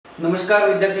नमस्कार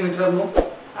विद्यार्थी मित्रांनो,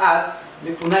 आज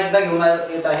मी पुन्हा एकदा घेऊन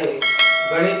येत आहे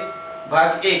गणित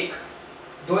भाग 1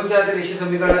 दोन चारातील रेषीय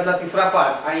समीकरणाचा तिसरा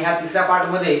पाठ। आणि ह्या तिसऱ्या पाठ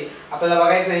मध्ये आपल्याला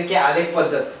बघायचं आहे की आलेख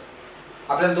पद्धत।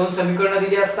 आपल्याला दोन समीकरणं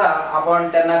दिली असता आपण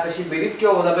त्यांना कशी बेरीज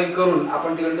किंवा वजाबाकी करून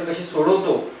आपण ती गणितं कशी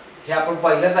सोडवतो हे आपण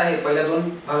पहिलंच आहे, पहिल्या दोन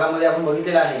भागामध्ये आपण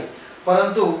बघितलेलं आहे।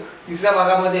 परंतु तिसऱ्या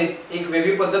भागामध्ये एक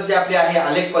वेगळी पद्धत जी आपली आहे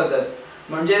आलेख पद्धत,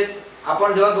 म्हणजेच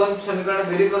आपण जेव्हा दोन समीकरण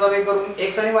बेरीज वजाबाकी करून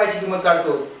x आणि y ची किंमत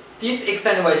काढतो, तीच x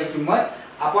आणि y ची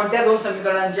किंमत आपण त्या दोन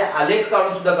समीकरणांचे आलेख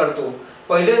काढून सुद्धा काढतो।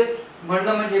 पहिले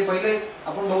म्हणणं म्हणजे पहिले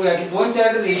आपण बघूया की दोन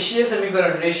चलातील रेषीय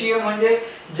समीकरण, रेषीय म्हणजे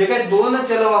जे काही दोन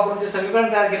चल वापरून ते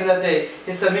समीकरण तयार केले जाते,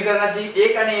 हे समीकरणाची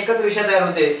एक आणि एकच रेषा तयार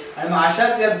होते। आणि मग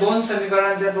अशाच या दोन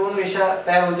समीकरणांच्या दोन रेषा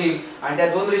तयार होतील आणि त्या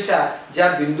दोन रेषा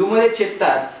ज्या बिंदूमध्ये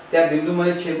छेदतात त्या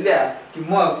बिंदूमध्ये छेदल्या की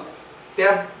मग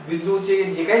त्या बिंदूचे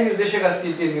जे काही निर्देशक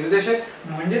असतील ते निर्देशक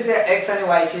म्हणजेच या x आणि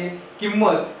y ची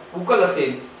किंमत उकल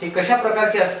असेल हे कशा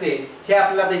प्रकारचे असते हे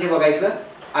आपल्याला इथे बघायचं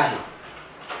आहे।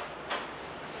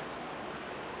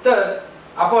 तर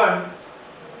आपण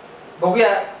बघूया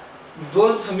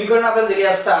दोन समीकरण आपल्याला दिली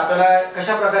असता आपल्याला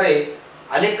कशा प्रकारे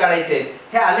आलेख काढायचे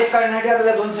आहेत। हे आलेख काढण्यासाठी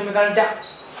आपल्याला दोन समीकरणांच्या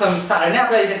सारण्या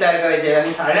आपल्याला इथे तयार करायच्या आहेत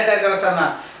आणि सारण्या तयार करत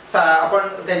असताना आपण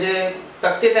त्याचे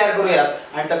तक्ते तयार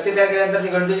करूयात आणि तक्ते तयार केल्यानंतर ती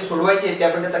गणितं जी सोडवायची आहेत ते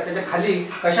आपण त्या तक्त्याच्या खाली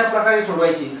कशा प्रकारे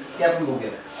सोडवायची ते आपण बघूया।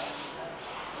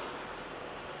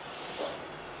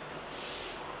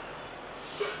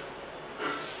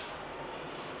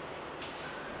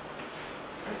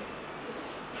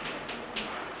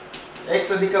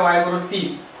 x अधिक y बरोबर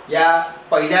 3 या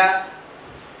पहिल्या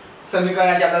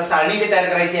समीकरणाची आपल्याला सारणी तयार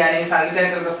करायची आहे। आणि सारणी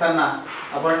तयार करत असताना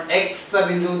आपण x चा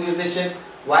बिंदू निर्देशक,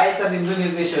 y चा बिंदू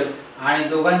निर्देशक आणि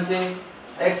दोघांचे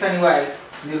x आणि y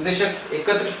निर्देशक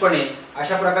एकत्रितपणे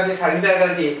अशा प्रकारची सारणी तयार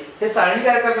करायची। हे सारणी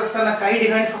तयार करत असताना काही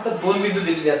ठिकाणी फक्त दोन बिंदू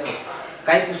दिलेले असतात,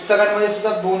 काही पुस्तकांमध्ये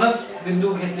सुद्धा दोनच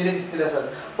बिंदू घेतलेले दिसलेले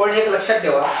असतात। पण एक लक्षात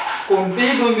ठेवा,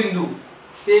 कोणतेही दोन बिंदू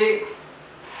ते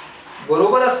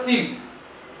बरोबर असतील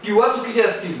किंवा चुकीचे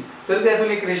असतील तर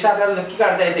त्यातून एक रेषा आपल्याला नक्की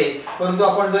काढता येते। परंतु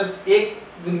आपण जर एक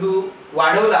बिंदू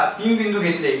वाढवला, तीन बिंदू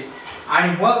घेतले आणि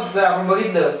मग जर आपण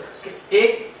बघितलं की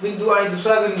एक बिंदू आणि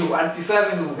दुसरा बिंदू आणि तिसरा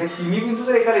बिंदू हे तिन्ही बिंदू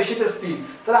जर एका रेषेत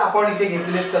असतील तर आपण इथे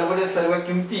घेतलेले सर्व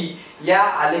किमती या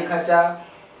आलेखाच्या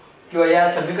किंवा या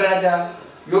समीकरणाच्या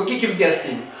योग्य किमती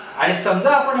असतील। आणि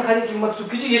समजा आपण एखादी किंमत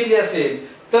चुकीची घेतली असेल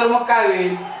तर मग काय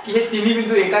होईल की हे तिन्ही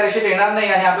बिंदू एका रेषेत येणार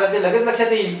नाही आणि आपल्याला ते लगेच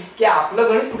लक्षात येईल की आपलं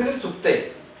गणित कुठेतरी चुकतंय।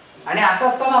 आणि असं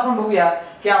असताना आपण बघूया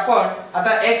की आपण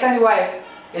आता x आणि y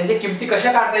यांच्या किमती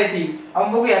कशा काढता येतील।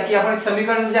 आपण बघूया की आपण एक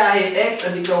समीकरण जे आहे x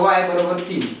अधिक y बरोबर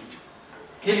 3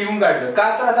 हे लिहून काढलं का,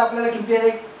 तर आता आपल्याला किमती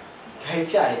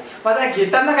घ्यायची आहे। मग आता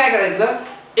घेताना काय करायचं,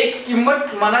 एक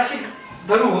किंमत मनाशी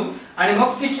धरून आणि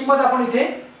मग ती किंमत आपण इथे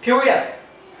ठेवूया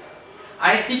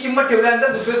आणि ती किंमत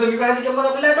ठेवल्यानंतर दुसऱ्या समीकरणाची किंमत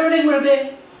आपल्याला ऑटोमॅटिक मिळते।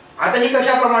 आता ही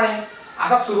कशाप्रमाणे,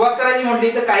 आता सुरुवात करायची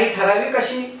म्हटली तर काही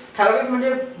ठराविक म्हणजे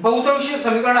बहुतांशी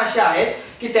समीकरण अशी आहेत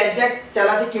की त्यांच्या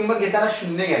चलाची किंमत घेताना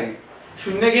शून्य घ्यावी।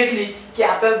 शून्य घेतली की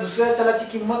आपल्याला दुसऱ्या चलाची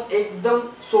किंमत एकदम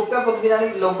सोप्या पद्धतीने आणि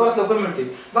लवकरात लवकर मिळते।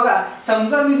 बघा,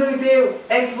 समजा मी जर इथे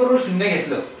x बरोबर 0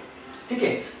 घेतलं, ठीक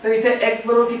आहे, तर इथे x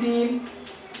बरोबर किती येईल,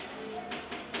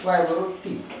 y बरोबर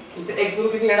 3, इथे x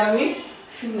बरोबर किती येणार, मी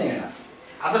 0 येणार।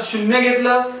 आता 0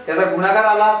 घेतलं, त्याचा गुणाकार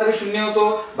आला तरी 0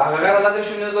 होतो, भागाकार आला तरी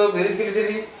 0 होतो, बेरीज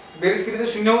केली तर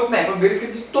 0 होत नाही, पण बेरीज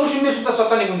केली तो 0 सुद्धा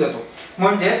स्वतः निघून जातो।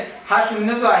 म्हणजे हा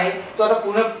 0 जो आहे तो आता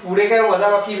पुढे काय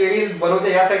वजाबाकी बेरीज बरोबर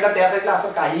या साईडला त्या साईडला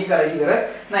असं काहीही करायची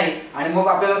गरज नाही। आणि मग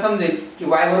आपल्याला समजेल की y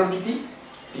बरोबर किती,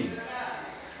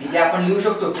 3। इथे आपण लिहू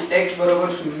शकतो की x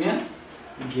बरोबर 0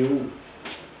 घेऊ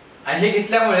आणि हे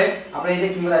घेतल्यामुळे आपल्या इथे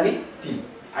किंमत आली 3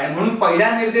 आणि म्हणून पहिला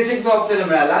निर्देशक जो आपल्याला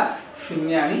मिळाला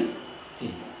 0 आणि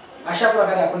 3 अशा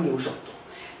प्रकारे आपण घेऊ शकतो।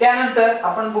 त्यानंतर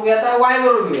आपण बघूया आता y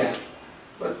बरोबर घेऊया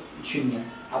 0।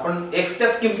 आपण x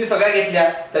च्याच किमती सगळ्या घेतल्या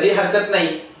तरी हरकत नाही,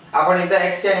 आपण एकदा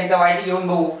x ची आणि एकदा y ची घेऊन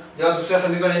बघू, जेव्हा दुसऱ्या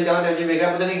समीकरण येईल तेव्हा त्याची वेगळ्या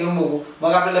पद्धतीने घेऊन बघू,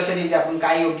 मग आपल्याला लक्षात येईल की आपण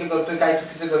काय योग्य करतोय काय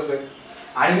चुकीचं करतोय।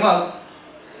 आणि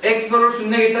मग x बरोबर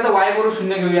 0 घेतला तर y बरोबर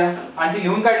 0 घेऊया आणि ती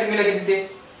लिहून काढली मी लगेच इथे।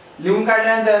 लिहून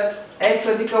काढल्यानंतर x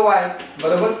अधिक y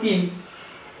बरोबर 3।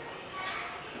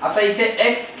 आता इथे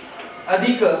x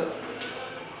अधिक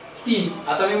 3,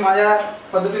 आता मी माझ्या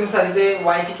पद्धतीनुसार इथे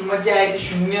y ची किंमत जी आहे ती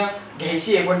 0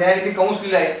 घ्यायची आहे, पण त्यासाठी मी कंस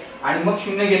लिहिलाय आणि मग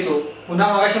 0 घेतो। पुन्हा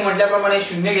मगाशी म्हटल्याप्रमाणे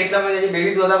 0 घेतल्यामुळे त्याची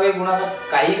बेरीज वजाबाकी गुणाकार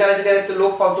काही करायचे काय तो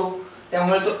लोप पावतो,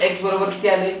 त्यामुळे तो x बरोबर किती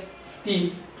आले, 3।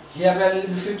 ही आपल्याला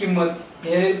दुसरी किंमत,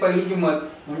 हे पहिली किंमत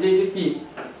म्हणजे इथे 3।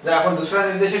 जर आपण दुसरा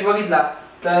निर्देशक बघितला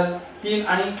तर 3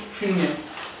 आणि 0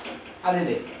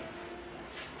 आलेले।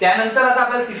 त्यानंतर आता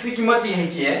आपल्याला तिसरी किंमत जी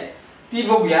घ्यायची आहे ती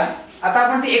बघूया। आता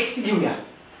आपण ती x ची घेऊया,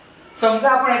 समजा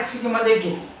आपण x ची किंमत 1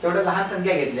 घेतली, जेवढ्या लहान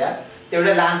संख्या घेतल्या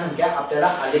तेवढ्या लहान संख्या आपल्याला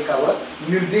आलेखावर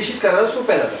निर्देशित करायला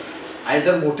सोप्या जातात। आणि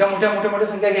जर मोठ्या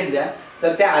संख्या घेतल्या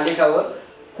तर त्या आलेखावर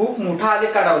खूप मोठा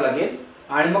आलेख काढावा लागेल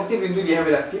आणि मग ते बिंदू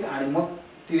घ्यावे लागतील आणि मग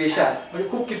ती रेषा म्हणजे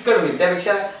खूप किचकट होईल।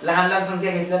 त्यापेक्षा लहान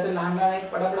संख्या घेतल्या तर लहान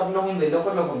पटापट आपलं होऊन जाईल,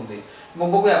 लवकर होऊन जाईल।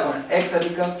 मग बघूया आपण x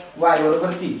अधिक y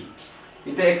बरोबर 3।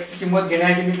 इथे x ची किंमत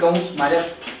घेण्यासाठी मी कंस माझ्या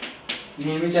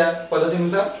नेहमीच्या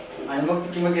पद्धतीनुसार आणि मग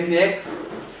ती किंमत घेतली x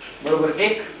बरोबर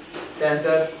 1।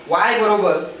 त्यानंतर y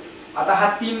बरोबर आता हा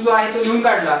 3 जो आहे तो लिहून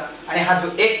काढला आणि हा जो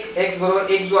 1 x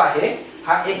बरोबर 1 जो आहे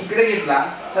हा 1 इकडे घेतला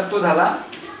तर तो झाला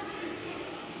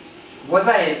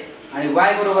 -1 आणि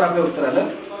y बरोबर आपलं उत्तर आलं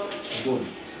 2।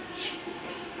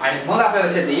 आणि मग आपल्या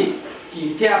लक्षात येईल की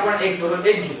इथे आपण x बरोबर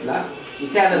 1 घेतला,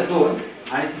 इथे आलं 2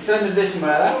 आणि तिसरा निर्देश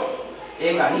मिळाला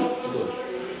 1 आणि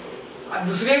 2।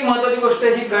 दुसरी एक महत्त्वाची गोष्ट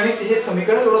ही गणित हे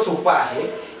समीकरण एवढं सोपं आहे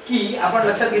की आपण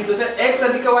लक्षात घेतलं तर x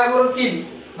अधिक y बरोबर 3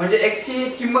 म्हणजे x ची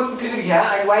किंमत कुठली तरी घ्या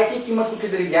आणि y ची किंमत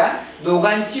कुठली तरी घ्या,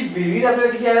 दोघांची बेरीज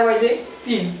आपल्याला किती आल्या पाहिजे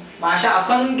 3। मग अशा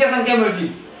असंख्य संख्या मिळतील।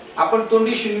 आपण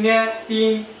तोंडी 0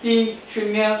 3 3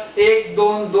 0 1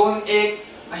 2 2 1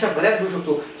 अशा बऱ्याच घेऊ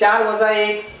शकतो, 4 -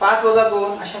 1 5 -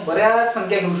 2 अशा बऱ्याच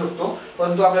संख्या घेऊ शकतो।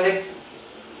 परंतु आपल्याला एक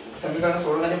समीकरण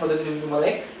सोडवण्याच्या पद्धतीने तुम्हाला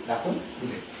एक दाखवून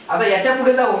दिले। आता याच्या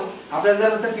पुढे जाऊन आपल्याला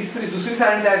जर दुसरी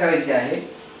सारणी तयार करायची आहे।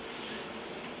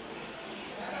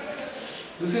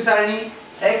 दुसरी सारणी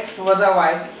x -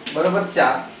 y बरोबर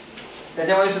 4।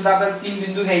 त्याच्यामध्ये सुद्धा आपल्याला 3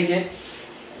 बिंदू घ्यायचे,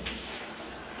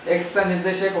 x चा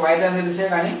निर्देशक, y चा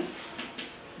निर्देशक आणि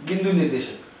बिंदू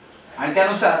निर्देशक। आणि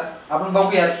त्यानुसार आपण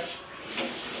बघूयात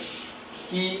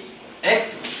की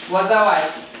x - y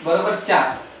बरोबर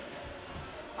 4।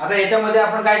 आता याच्यामध्ये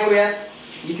आपण काय करूया,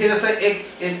 इथे जसं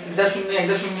x एकदा 0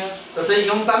 एकदा 0 तसंही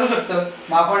घेऊन चालू शकतं।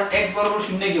 मग आपण x बरोबर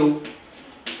 0 घेऊ,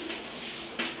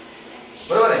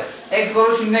 बरोबर आहे। x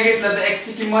बरोबर 0 घेतलं तर x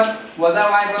ची किंमत y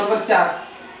बरोबर 4।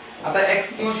 आता x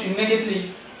ची किंमत 0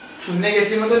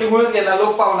 घेतली मग तो निघूनच गेला,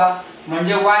 लोप पावला,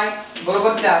 म्हणजे y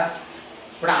बरोबर 4।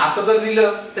 पण असं जर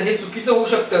लिहिलं तर हे चुकीचं होऊ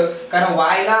शकतं, कारण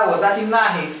y ला वजा चिन्ह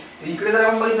आहे। इकडे जर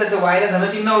आपण बघितलं तर y ला धन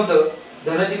चिन्ह होतं,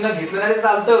 धन चिन्ह घेतलं नाही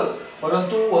चालतं,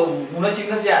 परंतु ऋण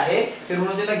चिन्ह जे आहे ते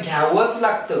ऋण चिन्ह घ्यावंच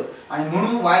लागतं। आणि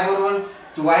म्हणून y बरोबर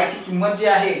y ची किंमत जी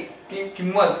आहे ती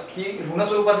किंमत ही ऋण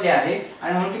स्वरूपातली आहे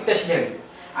आणि म्हणून ती तशी घ्यावी।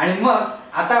 आणि मग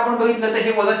आता आपण बघितलं तर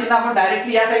हे वजा चिन्ह आपण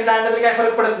डायरेक्टली या साईडला आणलं तरी काही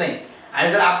फरक पडत नाही।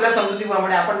 आणि जर आपल्या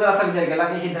समजुतीप्रमाणे आपण जर असा विचार केला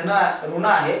की हे धन ऋण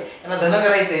आहे, याला धन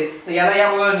करायचे तर याला या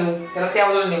बाजूला नेऊ, त्याला त्या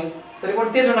बाजूला नेऊ, तरी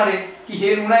पण तेच होणार आहे की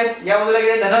हे ऋण आहेत या बाजूला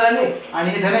गेले धन झाले आणि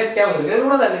हे धन आहेत त्या बाजूला गेले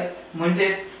ऋण झाले,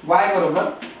 म्हणजेच y बरोबर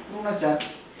ऋण 4।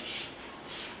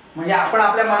 म्हणजे आपण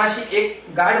आपल्या मनाशी एक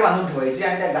गाठ बांधून ठेवायची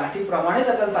आणि त्या गाठीप्रमाणेच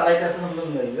आपल्याला चालायचं असं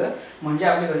समजून घ्यायचं, म्हणजे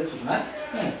आपली गणित चुकणार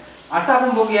नाही। आता आपण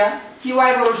बघूया की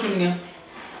y बरोबर 0।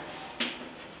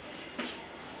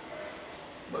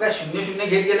 बघा 0 0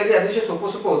 घेत गेलं की अतिशय सोपं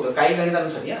होतं काही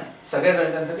गणितांसाठी, सगळ्या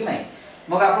गणितांसाठी नाही।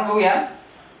 मग आपण बघूया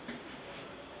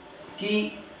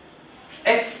की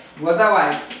x -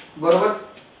 y बरोबर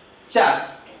 4।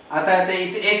 आता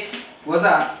इथे x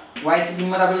वजा y ची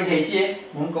किंमत आपल्याला घ्यायची आहे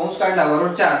म्हणून कंस काढला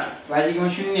बरोबर 4, y ची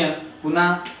किंमत 0,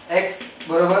 पुन्हा x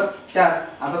बरोबर 4।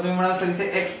 आता तुम्ही म्हणाल सर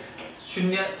इथे x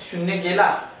 0 0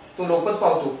 गेला तो लोपच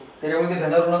पावतो, त्याच्यामुळे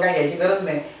धन ऋण काय घ्यायची गरज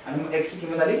नाही आणि मग x ची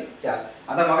किंमत आली 4।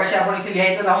 आता मगाशी आपण इथे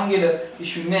लिहायचं राहून गेलं की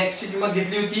 0 x ची किंमत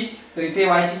घेतली होती तर इथे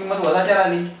y ची किंमत वजा 4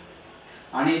 आली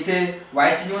आणि इथे y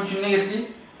ची किंमत 0 घेतली,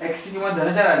 x ची किंमत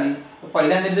धन 4 आली।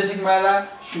 पहिला निर्देशक मिळाला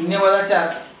 0 - 4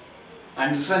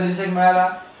 आणि दुसरा निर्देशक मिळाला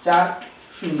 4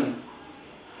 0।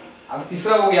 आता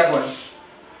तिसरा बघूया आपण।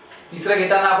 तिसरा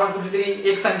घेताना आपण कुठलीतरी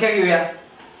एक संख्या घेऊया,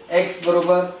 x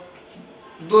बरोबर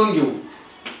 2 घेऊ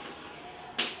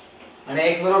आणि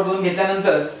x बरोबर 2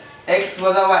 घेतल्यानंतर x -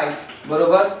 y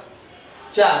बरोबर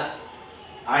 4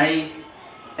 आणि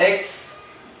x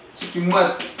ची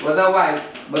किंमत वजा y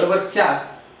बरोबर 4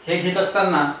 हे घेत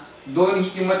असताना 2 ही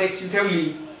किंमत x ची ठेवली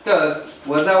तर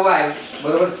वजा y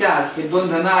बरोबर 4 हे दोन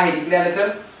धन आहेत, इकडे आले तर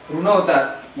ऋण होतात,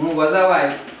 म्हणून वजा y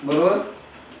बरोबर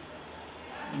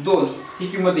 2 ही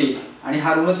किंमत येईल आणि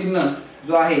हा ऋण चिन्ह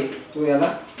जो आहे तो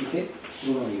याला इथे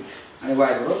ऋण होईल आणि y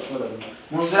बरोबर वजा 2।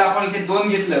 म्हणून जर आपण इथे 2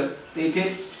 घेतलं तर इथे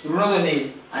ऋण 2 येईल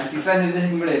आणि तिसरा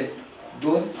निर्देशक मिळेल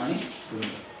 2 आणि ऋण।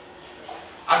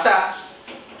 आता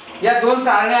या दोन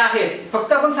सारण्या आहेत,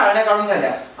 फक्त आपण सारण्या काढून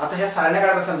झाल्या। आता ह्या सारण्या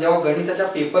काढत असताना जेव्हा गणिताच्या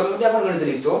पेपरमध्ये आपण गणित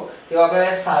लिहितो तेव्हा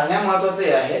आपल्याला सारण्या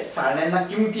महत्त्वाच्या आहेत, सारण्यांना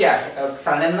किमती आहेत,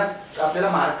 सारण्यांना आपल्याला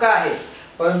मार्क आहेत,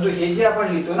 परंतु हे जे आपण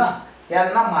लिहितो ना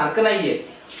यांना मार्क नाहीये।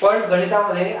 पण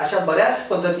गणितामध्ये अशा बऱ्याच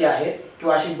पद्धती आहेत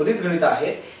किंवा अशी बरीच गणितं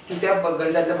आहेत की त्या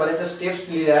गणितातल्या बऱ्याच स्टेप्स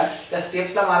लिहिल्या, त्या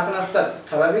स्टेप्सला मार्क नसतात,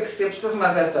 ठराविक स्टेप्सलाच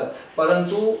मार्क असतात,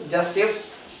 परंतु ज्या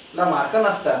स्टेप्सला मार्क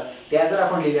नसतात त्या जर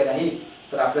आपण लिहिल्या नाही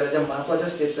तर आपल्याला ज्या महत्त्वाच्या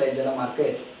स्टेप्स आहेत, ज्याला मार्क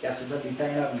आहेत, त्या सुद्धा लिहिता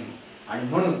येणार नाही. आणि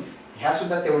म्हणून ह्या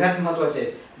सुद्धा तेवढ्याच महत्त्वाच्या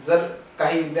आहेत. जर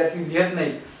काही विद्यार्थी लिहित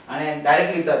नाहीत आणि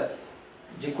डायरेक्ट लिहितात,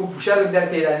 जे खूप हुशार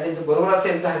विद्यार्थी आहेत आणि त्यांचं बरोबर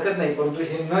असेल तर हरकत नाही, परंतु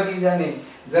हे न लिहिल्याने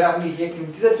जर आपली हे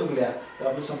किमती जर चुकल्या तर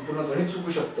आपलं संपूर्ण गणित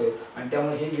चुकू शकतं. आणि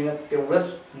त्यामुळे हे लिहिणं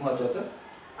तेवढंच महत्त्वाचं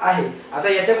आहे. आता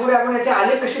याच्या पुढे आपण याचे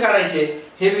आलेख कसे काढायचे,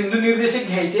 हे बिंदू निर्देशक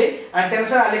घ्यायचे आणि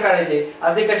त्यानुसार आलेख काढायचे.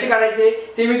 आता ते कसे काढायचे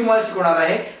ते मी तुम्हाला शिकवणार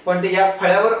आहे. पण ते या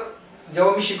फळ्यावर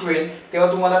जेव्हा मी शिकवेन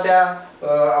तेव्हा तुम्हाला त्या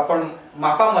आपण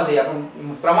मापामध्ये आपण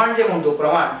प्रमाण जे म्हणतो,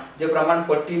 जे प्रमाण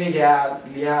पट्टीने घ्या,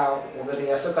 लिहा वगैरे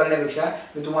असं करण्यापेक्षा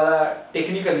मी तुम्हाला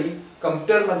टेक्निकली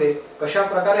कम्प्युटरमध्ये कशा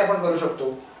प्रकारे आपण करू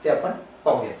शकतो ते आपण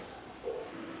पाहूया.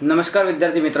 नमस्कार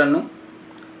विद्यार्थी मित्रांनो,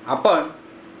 आपण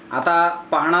आता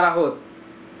पाहणार आहोत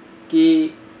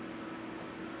की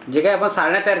जे काही आपण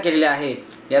सारण्या तयार केलेल्या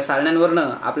आहेत, या सारण्यांवरनं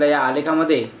आपल्या या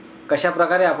आलेखामध्ये कशा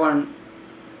प्रकारे आपण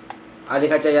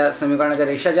आलेखाच्या या समीकरणाच्या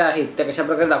रेषा ज्या आहेत त्या कशा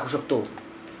प्रकारे दाखवू शकतो.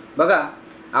 बघा,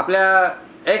 आपल्या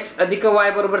x अधिक y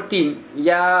बरोबर 3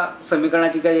 या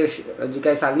समीकरणाची जी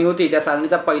काही सारणी होती, त्या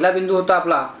सारणीचा पहिला बिंदू होता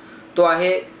आपला तो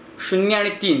आहे 0 आणि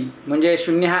 3. म्हणजे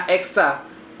 0 हा x चा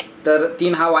तर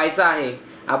 3 हा y चा आहे.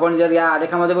 आपण जर या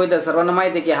आलेखामध्ये बघितलं, सर्वांना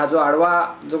माहिती आहे की हा जो आडवा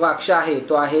जो अक्ष आहे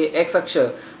तो आहे x अक्ष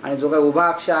आणि जो काही उभा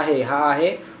अक्ष आहे हा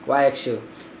आहे y अक्ष.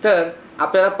 तर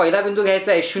आपल्याला पहिला बिंदू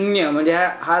घ्यायचा आहे 0, म्हणजे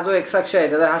हा जो x अक्ष आहे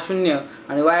त्याचा हा 0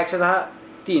 आणि y अक्षाचा हा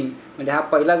 3, म्हणजे हा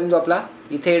पहिला बिंदू आपला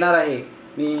इथे येणार आहे.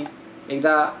 मी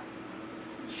एकदा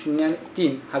 0 आणि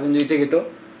 3 हा बिंदू इथे घेतो.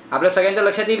 आपल्या सगळ्यांच्या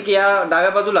लक्षात येईल की या डाव्या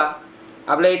बाजूला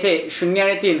आपल्या इथे 0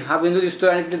 आणि 3 हा बिंदू दिसतोय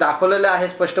आणि तिथे दाखवलेला आहे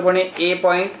स्पष्टपणे A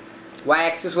पॉईंट y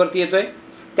ॲक्सिस वरती येतोय.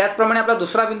 त्याचप्रमाणे आपला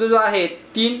दुसरा बिंदू जो आहे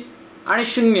 3 आणि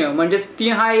 0, म्हणजेच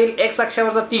 3 हा येईल x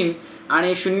अक्षावरचा 3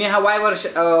 आणि 0 हा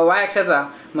y अक्षाचा,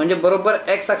 म्हणजे बरोबर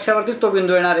x अक्षावरतीच तो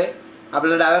बिंदू येणार आहे,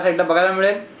 आपल्याला डाव्या साईडला बघायला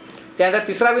मिळेल. त्यानंतर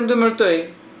तिसरा बिंदू मिळतोय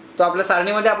तो आपल्या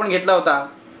सारणीमध्ये आपण घेतला होता,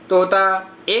 तो होता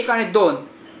 1 आणि 2,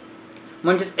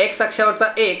 म्हणजेच x अक्षावरचा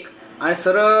 1 आणि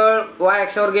सरळ y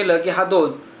अक्षावर गेलं की हा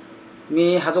 2.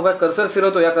 मी हा जो काय कर्सर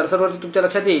फिरवतो या कर्सरवरती तुमच्या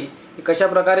लक्षात येईल की कशा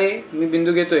प्रकारे मी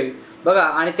बिंदू घेतोय बघा.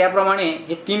 आणि त्याप्रमाणे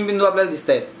हे 3 बिंदू आपल्याला दिसत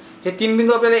आहेत. हे 3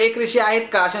 बिंदू आपल्याला एक रेषी आहेत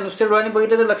का अशा नुसत्या डोळ्यांनी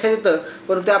बघितलं तर लक्षात येतं,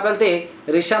 परंतु आपल्याला ते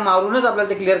रेषा मारूनच आपल्याला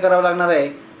ते क्लिअर करावं लागणार आहे.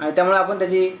 आणि त्यामुळे आपण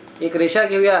त्याची एक रेषा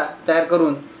घेऊया तयार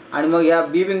करून आणि मग या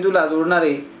बी बिंदूला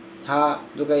जोडणारे हा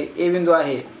जो काही ए बिंदू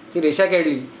आहे ही रेषा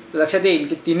काढली तर लक्षात येईल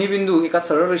की तिन्ही बिंदू एका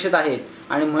सरळ रेषेत आहेत.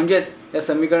 आणि म्हणजेच या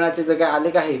समीकरणाचे जे काही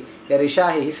आलेख आहे, या रेषा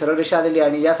आहे ही सरळ रेषा आलेली आहे.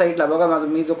 आणि या साईडला बघा, माझं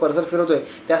मी जो कर्सर फिरवतोय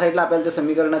त्या साईडला आपल्याला त्या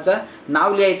समीकरणाचं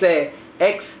नाव लिहायचं आहे,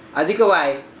 x अधिक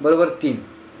y बरोबर 3.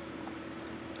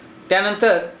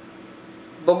 त्यानंतर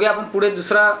बघूया आपण पुढे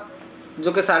दुसरा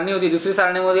जो काही सारणी होती, दुसरी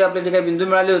सारणीमध्ये आपले जे काही बिंदू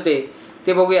मिळाले होते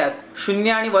ते बघूयात.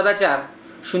 0 आणि -4.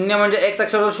 0 म्हणजे x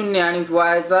अक्षावर 0 आणि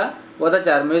y चा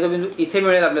 -4, म्हणजे तो बिंदू इथे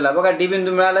मिळेल आपल्याला. बघा, डी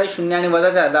बिंदू मिळाला आहे 0 आणि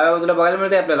 -4 डाव्या बाजूला बघायला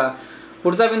मिळते आपल्याला.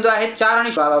 पुढचा बिंदू आहे 4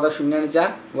 आणि 0 होता 0 आणि 4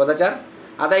 -4.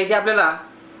 आता इथे आपल्याला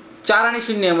 4 आणि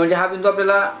 0 म्हणजे हा बिंदू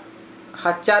आपल्याला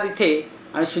हा 4 इथे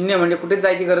आणि 0 म्हणजे कुठेच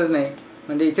जायची गरज नाही,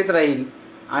 म्हणजे इथेच राहील.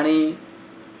 आणि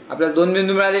आपल्याला 2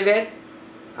 बिंदू मिळालेले आहेत.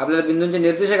 आपल्याला बिंदूंचे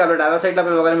निर्देशक आपल्या डाव्या साईडला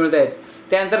आपल्याला बघायला मिळत आहेत.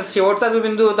 त्यानंतर शेवटचा जो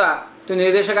बिंदू होता तो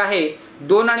निर्देशक आहे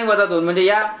 2 आणि -2, म्हणजे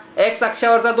या x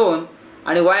अक्षावरचा 2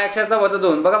 आणि y अक्षाचा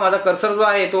 -2. बघा, माझा कर्सर जो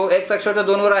आहे तो x अक्षावरच्या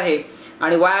 2 वर आहे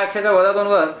आणि y अक्षाच्या -2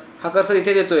 वर हा कर्सर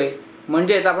इथे देतोय.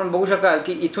 म्हणजेच आपण बघू शकाल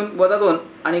की इथून -2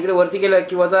 आणि इकडे वरती गेलं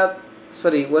की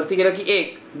वरती गेलं की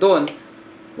 1 2,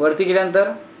 वरती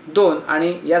गेल्यानंतर 2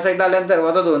 आणि या साईडला आल्यानंतर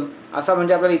 -2, असा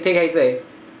म्हणजे आपल्याला इथे घ्यायचं आहे.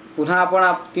 पुन्हा आपण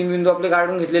 3 बिंदू आपले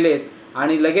काढून घेतलेले आहेत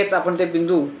आणि लगेच आपण ते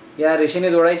बिंदू या रेषेने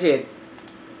जोडायचे आहेत.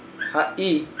 हा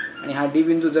E आणि हा D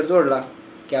बिंदू जर जोडला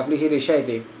की आपली ही रेषा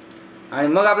येते. आणि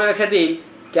मग आपल्या लक्षात येईल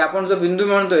की आपण जो बिंदू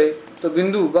म्हणतोय तो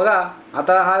बिंदू बघा,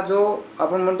 आता हा जो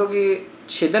आपण म्हणतो की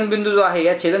छेदन बिंदू जो आहे,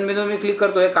 या छेदन बिंदू मी क्लिक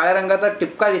करतोय, काळ्या रंगाचा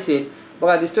टिपका दिसेल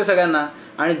बघा, दिसतोय सगळ्यांना.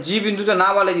 आणि जी बिंदूचं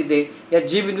नाव आलं तिथे, या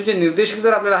जी बिंदूचे निर्देशक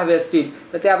जर आपल्याला हवे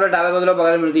असतील तर ते आपल्या डाव्या बाजूला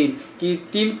बघायला मिळतील की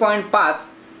 3.5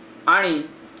 आणि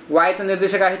वायचा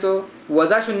निर्देशक आहे तो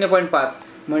 -0.5.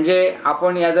 म्हणजे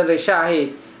आपण या जर रेषा आहेत,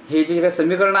 हे जे काही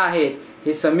समीकरणं आहेत,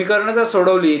 हे समीकरणं जर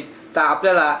सोडवलीत तर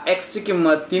आपल्याला x ची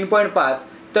किंमत 3.5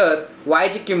 तर y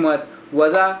ची किंमत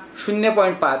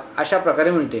 -0.5 अशा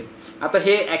प्रकारे मिळते. आता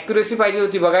हे ॲक्युरेसी पाहिजे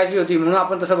होती, बघायची होती, म्हणून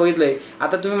आपण तसं बघितलंय.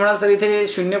 आता तुम्ही म्हणाल सर इथे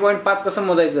 0.5 कसं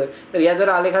मोजायचं, तर या जर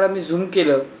आलेखाला मी झूम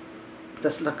केलं तर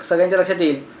सगळ्यांच्या लक्षात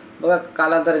येईल. बघा,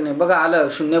 कालांतराने बघा आलं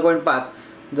 0.5.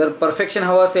 जर परफेक्शन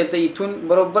हवं असेल तर इथून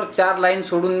बरोबर 4 लाईन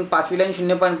सोडून 5वी लाईन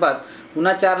 0.5,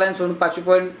 पुन्हा 4 लाईन सोडून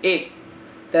 5.1,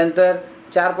 त्यानंतर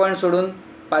 4 पॉईंट सोडून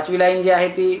 5वी लाईन जी आहे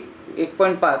ती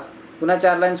 1.5, पुन्हा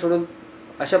 4 लाईन सोडून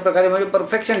अशा प्रकारे म्हणजे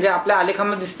परफेक्शन जे आपल्या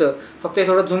आलेखामध्ये दिसतं, फक्त हे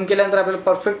थोडं झूम केल्यानंतर आपल्याला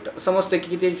परफेक्ट समजतं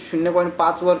की ते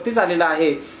 0.5 वरतीच आलेलं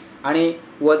आहे आणि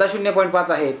वजा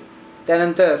 0.5 आहेत.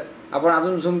 त्यानंतर आपण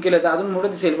अजून झूम केलं तर अजून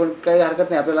मोठं दिसेल, पण काही हरकत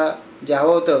नाही. आपल्याला जे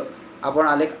हवं होतं आपण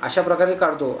आलेख अशा प्रकारे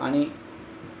काढतो आणि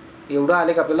एवढा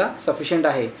आलेख आपल्याला सफिशियंट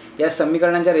आहे. या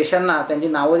समीकरणांच्या रेषांना त्यांची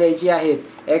नावं द्यायची आहेत.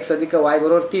 x अधिक y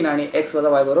बरोबर 3 आणि x वजा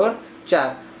y बरोबर 4.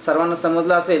 सर्वांना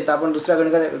समजलं असेल तर आपण दुसऱ्या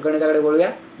गणिताकडे वळूया.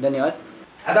 धन्यवाद.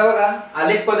 आता बघा,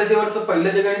 आलेख पद्धतीवरचं पहिलं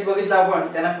जे गणित बघितलं आपण,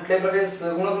 त्यांना कुठल्याही प्रकारे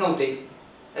सहगुणक नव्हते,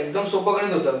 एकदम सोपं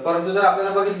गणित होतं. परंतु जर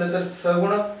आपल्याला बघितलं तर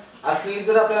सहगुणक असलेली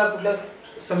जर आपल्याला कुठल्या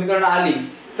समीकरण आली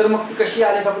तर मग ती कशी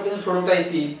आलेख पद्धतीने सोडवता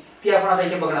येतील ती आपण आता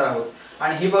इथे बघणार आहोत.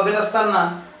 आणि ही बघत असताना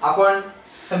आपण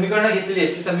समीकरणं घेतलेली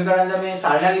आहेत, ती समीकरणांच्या मी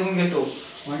सारण्या लिहून घेतो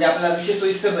म्हणजे आपल्याला अतिशय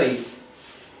सोयीस्कर जाईल.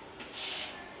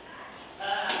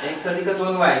 x अधिक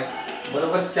 2y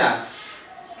बरोबर 4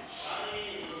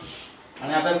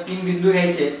 आणि आपल्याला 3 बिंदू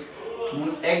घ्यायचे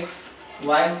म्हणून x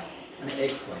y आणि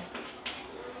x y.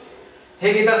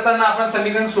 हे घेत असताना आपण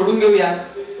समीकरण सोडून घेऊया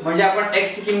म्हणजे आपण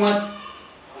x ची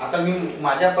किंमत आता मी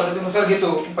माझ्या पद्धतीनुसार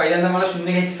घेतो की पहिल्यांदा मला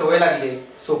शून्य घ्यायची सवय लागली.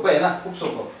 सोपं आहे ना, खूप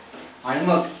सोपं. आणि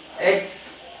मग x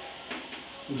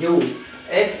घेऊ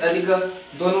x अधिक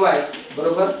 2y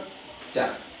बरोबर 4.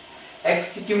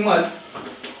 x ची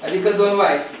किंमत अधिक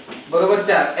 2y बरोबर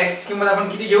 4. x ची किंमत आपण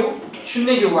किती घेऊ?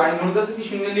 शून्य घेऊ आणि म्हणून जर ती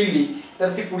शून्य लिहिली तर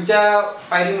ती पुढच्या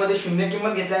पायरीमध्ये शून्य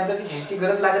किंमत घेतल्यानंतर ती घ्यायची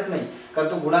गरज लागत नाही, कारण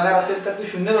तो गुणाकार असेल तर तो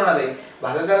शून्य होणार आहे,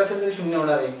 भागाकार असेल तर शून्य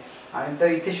होणार आहे आणि तर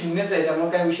इथे शून्यच आहे त्यामुळे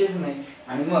काही विषयच नाही.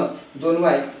 आणि मग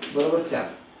 2y बरोबर 4.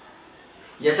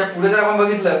 याच्या पुढे जर आपण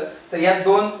बघितलं तर या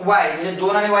 2y म्हणजे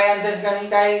 2 आणि y यांच्या ठिकाणी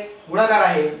काय गुणाकार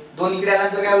आहे, 2 इकडे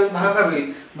आल्यानंतर काय होईल? भागाकार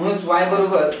होईल. म्हणून y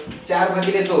बरोबर 4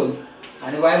 भागिले 2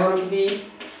 आणि y बरोबर किती?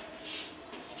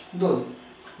 2.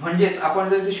 म्हणजेच आपण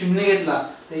जर इथे शून्य घेतला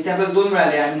तर इथे आपल्याला 2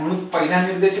 मिळाले आणि म्हणून पहिला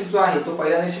निर्देशक जो आहे तो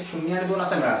पहिला निर्देशक 0 आणि 2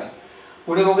 असा मिळाला.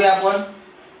 पुढे बघूया आपण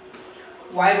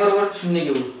y बरोबर 0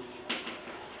 घेऊ.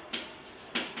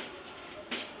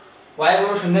 y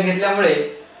बरोबर 0 घेतल्यामुळे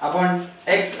आपण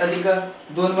x अधिक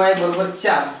 2y बरोबर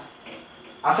 4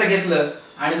 असं घेतलं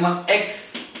आणि मग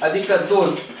x अधिक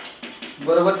 2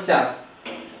 बरोबर 4.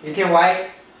 इथे y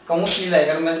कंस लिहिलाय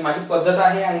कारण माझी पद्धत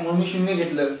आहे आणि म्हणून मी 0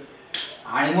 घेतलं.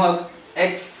 आणि मग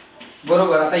x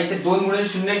बरोबर आता इथे 2 गुणिले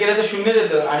 0 केलं तर 0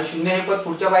 येतं आणि 0 हे पद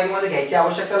पुढच्या पायरीमध्ये घ्यायची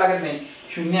आवश्यकता लागत नाही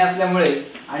 0 असल्यामुळे.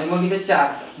 आणि मग इथे 4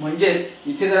 म्हणजेच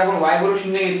इथे जर आपण y बरोबर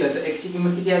 0 घेतलं तर x ची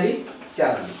किंमत किती आली? 4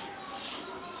 आली.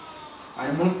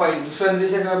 आणि म्हणून दुसरा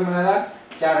निर्देशक मिळाला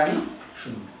 4 आणि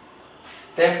 0.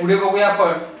 त्या पुढे बघूया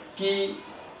आपण की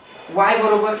y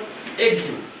बरोबर 1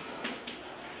 घेऊ.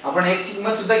 आपण x ची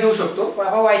किंमत सुद्धा घेऊ शकतो पण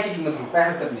आपण y ची किंमत घेऊ, काय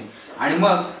हरकत नाही. आणि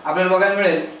मग आपल्याला बघायला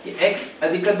मिळेल की x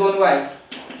अधिक 2y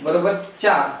बरोबर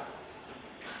 4.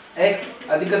 x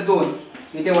अधिक 2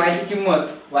 इथे y ची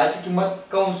किंमत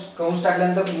कंस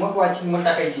टाकल्यानंतर मग y ची किंमत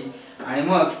टाकायची आणि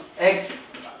मग x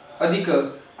अधिक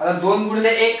आता 2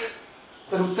 गुणिले 1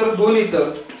 तर उत्तर 2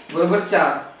 येतं बरोबर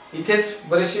 4. इथेच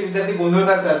बरेचसे विद्यार्थी गोंधळ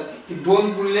करतात की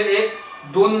 2 गुणिले 1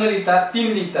 2 न लिहिता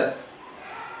 3 लिहितात.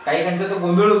 काही काहींचा तर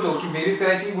गोंधळ होतो की बेरीज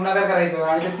करायची गुणाकार करायचं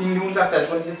आणि ते 3 लिहून टाकतात,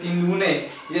 पण इथे 3 लिहू नये,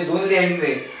 इथे 2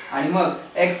 लिहायचे. आणि मग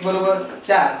x बरोबर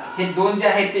 4 हे 2 जे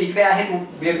आहेत ते इकडे आहेत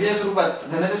बेरजेच्या स्वरूपात,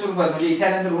 धनाच्या स्वरूपात, म्हणजे इथे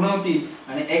आल्यानंतर ऋण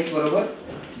होतील आणि x बरोबर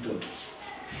 2.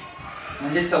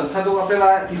 म्हणजे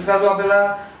तिसरा जो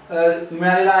आपल्याला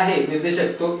मिळालेला आहे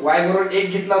निर्देशक तो y बरोबर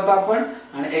 1 घेतला होता आपण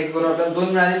आणि x बरोबर आपल्याला 2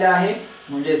 मिळालेले आहे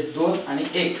म्हणजे 2 आणि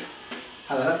 1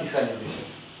 हा झाला तिसरा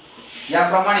निर्देशक.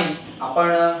 याप्रमाणे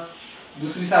आपण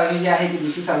दुसरी सारणी जी आहे ती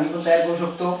दुसरी सारणी पण तयार करू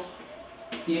शकतो.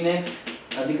 3x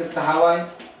अधिक 6y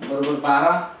बरोबर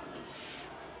 12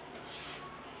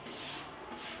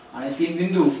 आणि 3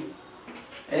 बिंदू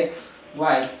x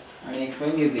y आणि x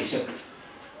y निर्देशक.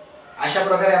 अशा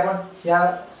प्रकारे आपण या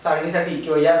सारणीसाठी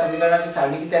किंवा या समीकरणाची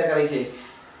सारणी तयार करायची आहे.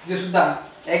 तिथे सुद्धा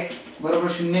x बरोबर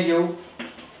 0 घेऊ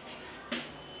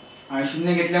आणि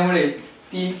 0 घेतल्यामुळे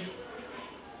 3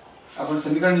 आपण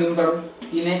समीकरण लिहून काढू.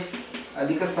 3x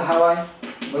अधिक 6y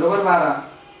बरोबर 12.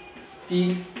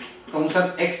 3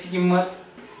 कंसात x ची किंमत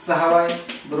 6y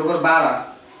बरोबर 12.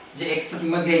 जे x ची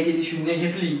किंमत घ्यायची ती 0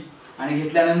 घेतली आणि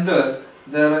घेतल्यानंतर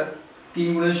जर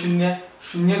 3 गुणिले 0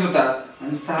 0च होतात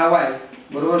आणि 6y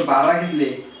बरोबर 12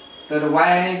 घेतले तर y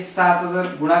आणि 6 चा जर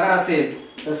गुणाकार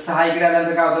असेल तर 6 इकडे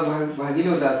आल्यानंतर काय होतात? भागिले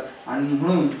होतात आणि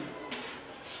म्हणून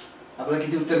आपल्याला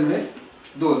किती उत्तर मिळेल?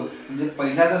 2. म्हणजे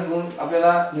पहिल्याचाच गुण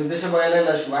आपल्याला निर्देशक बघायला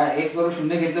लागला. x बरोबर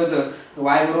 0 घेतलं होतं तर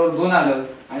y बरोबर 2 आलं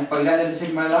आणि पहिला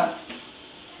निर्देशक मिळाला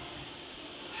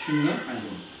 0 आणि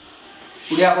 2.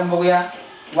 पुढे आपण बघूया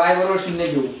y बरोबर 0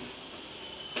 घेऊ.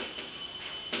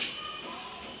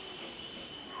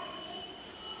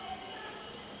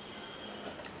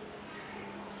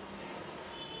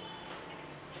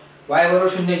 y बरोबर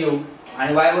 0 घेऊ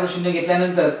आणि y बरोबर 0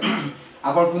 घेतल्यानंतर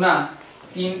आपण पुन्हा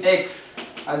 3x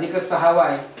अधिक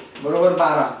 6y बरोबर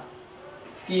 12,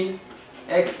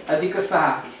 3x अधिक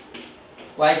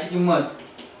 6 y ची किंमत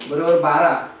बरोबर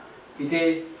 12, इथे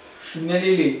 0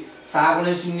 लिहिली, 6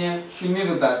 गुणिले 0 0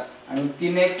 होतात आणि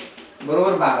 3x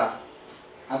बरोबर 12.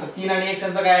 आता 3 आणि x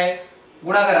यांचा काय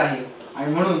गुणाकार आहे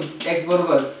आणि म्हणून x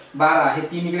बरोबर 12, हे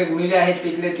 3 इकडे गुणिले आहेत ते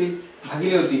इकडे 3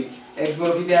 भागिले होतील, x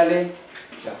बरोबर किती आले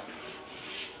 4.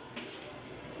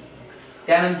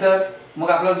 त्यानंतर मग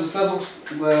आपला दुसरा जो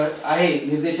आहे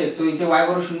निर्देशक तो इथे y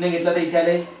बरोबर 0 घेतला तर इथे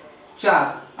आले 4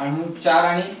 आणि म्हणून 4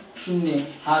 आणि 0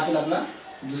 हा असेल आपला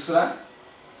दुसरा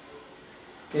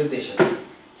निर्देशक.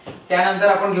 त्यानंतर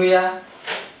आपण घेऊया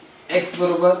x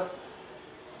बरोबर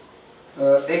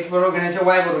घेण्याच्या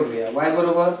y बरोबर घेऊया, y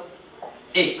बरोबर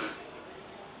 1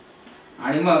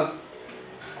 आणि मग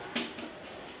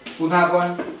पुन्हा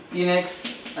आपण 3x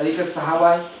अधिक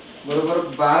 6y बरोबर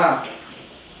 12,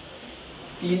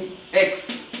 3x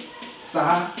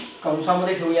 6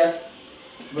 कंसामध्ये ठेवूया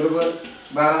बरोबर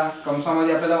 12,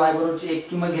 कंसामध्ये आपल्याला y बरोबरची एक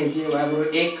किंमत घ्यायची आहे, y बरोबर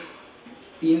 1,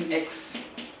 3x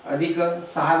अधिक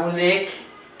 6 गुणिले 1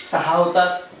 6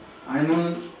 होतात आणि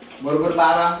म्हणून बरोबर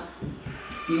 12,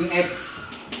 3x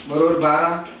बरोबर 12,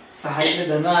 6 इकडे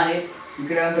धन आहे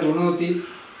इकडे नंतर ऋण होतील,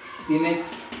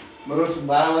 3x बरोबर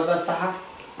 12 वजा 6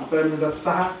 आपल्याला मिळतात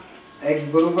 6, x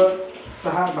बरोबर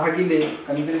 6 भागिले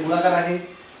कारण इकडे गुणाकार आहे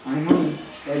आणि म्हणून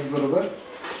x बरोबर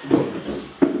 2.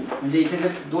 म्हणजे इथे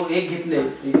जर 1 घेतले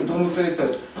इथे 2 उत्तर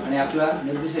येतात आणि आपला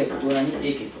निर्देशक 2 आणि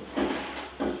 1 येतो.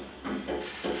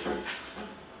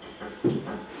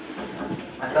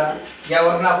 आता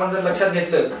यावरून आपण जर लक्षात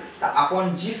घेतलं तर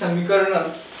आपण जी समीकरण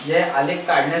हे आलेख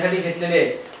काढण्यासाठी घेतलेले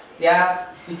आहेत त्या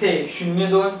इथे 0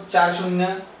 2 4 0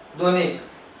 2 1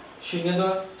 0 2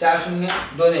 4 0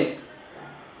 2 1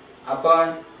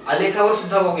 आपण आलेखावर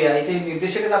सुद्धा बघूया. इथे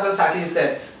निर्देशकच आपल्याला साठी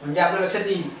दिसतात म्हणजे आपल्या लक्षात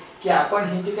येईल की आपण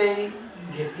हे जे काही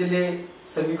घेतलेले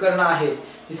समीकरण आहेत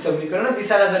ही समीकरण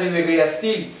दिसायला जरी वेगळी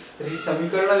असतील तर ही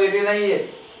समीकरण वेगळी नाहीये,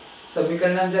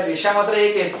 समीकरणांच्या रेषा मात्र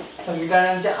एक आहेत,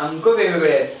 समीकरणांचे अंक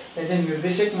वेगवेगळे आहेत, त्यांचे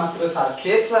निर्देशक मात्र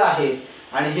सारखेच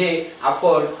आहेत आणि हे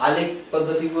आपण आलेख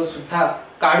पद्धतीवर सुद्धा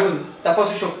काढून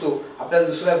तपासू शकतो. आपल्याला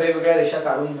दुसऱ्या वेगवेगळ्या रेषा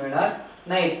काढून मिळणार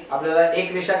नाहीत. आपल्याला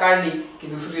एक रेषा काढली की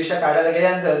दुसरी रेषा काढायला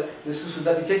गेल्यानंतर दुसरी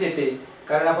सुद्धा तिथेच येते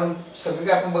कारण आपण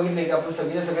सगळे आपण बघितले की आपण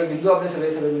सगळे बिंदू आपले सगळे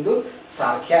बिंदू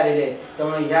सारखे आलेले आहेत.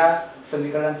 त्यामुळे ह्या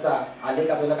समीकरणांचा आलेख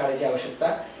आपल्याला काढायची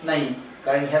आवश्यकता नाही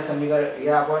कारण ह्या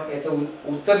समीकरण आपण याचं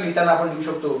उत्तर लिहिताना आपण लिहू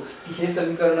शकतो की हे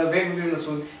समीकरण वेगवेगळे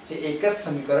नसून हे एकच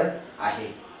समीकरण आहे.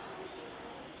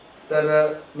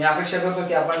 तर मी अपेक्षा करतो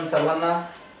की आपण सर्वांना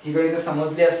ही गणितं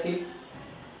समजली असतील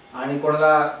आणि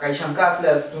कोणाला काही शंका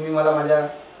असल्यास तुम्ही मला माझ्या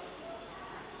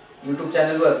YouTube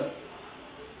चॅनलवर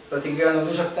प्रतिक्रिया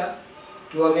नोंदवू शकता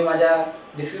किंवा मी माझ्या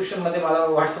डिस्क्रिप्शन मध्ये मला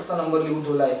व्हॉट्सअपचा नंबर लिहून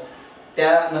ठेवला आहे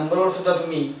त्या नंबरवर सुद्धा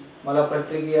तुम्ही मला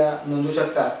प्रतिक्रिया नोंदवू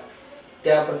शकता.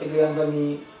 त्या प्रतिक्रियांचा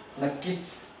मी नक्कीच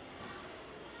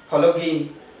फॉलोअप घेईन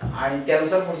आणि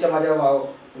त्यानुसार पुढच्या माझ्या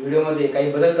व्हिडिओमध्ये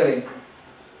काही बदल करेन.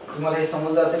 तुम्हाला हे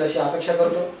समजलं असेल अशी अपेक्षा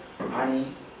करतो आणि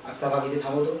आजचा भाग इथे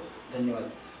थांबवतो. धन्यवाद.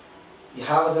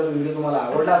 हा जर व्हिडिओ तुम्हाला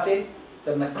आवडला असेल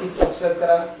तर नक्कीच सबस्क्राईब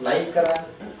करा, लाईक करा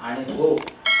आणि हो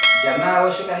ज्यांना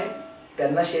आवश्यक आहे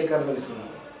त्यांना शेअर करायला विसरू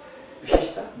नका,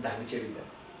 विशेषतः 10वीचे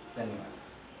विद्यार्थी. धन्यवाद.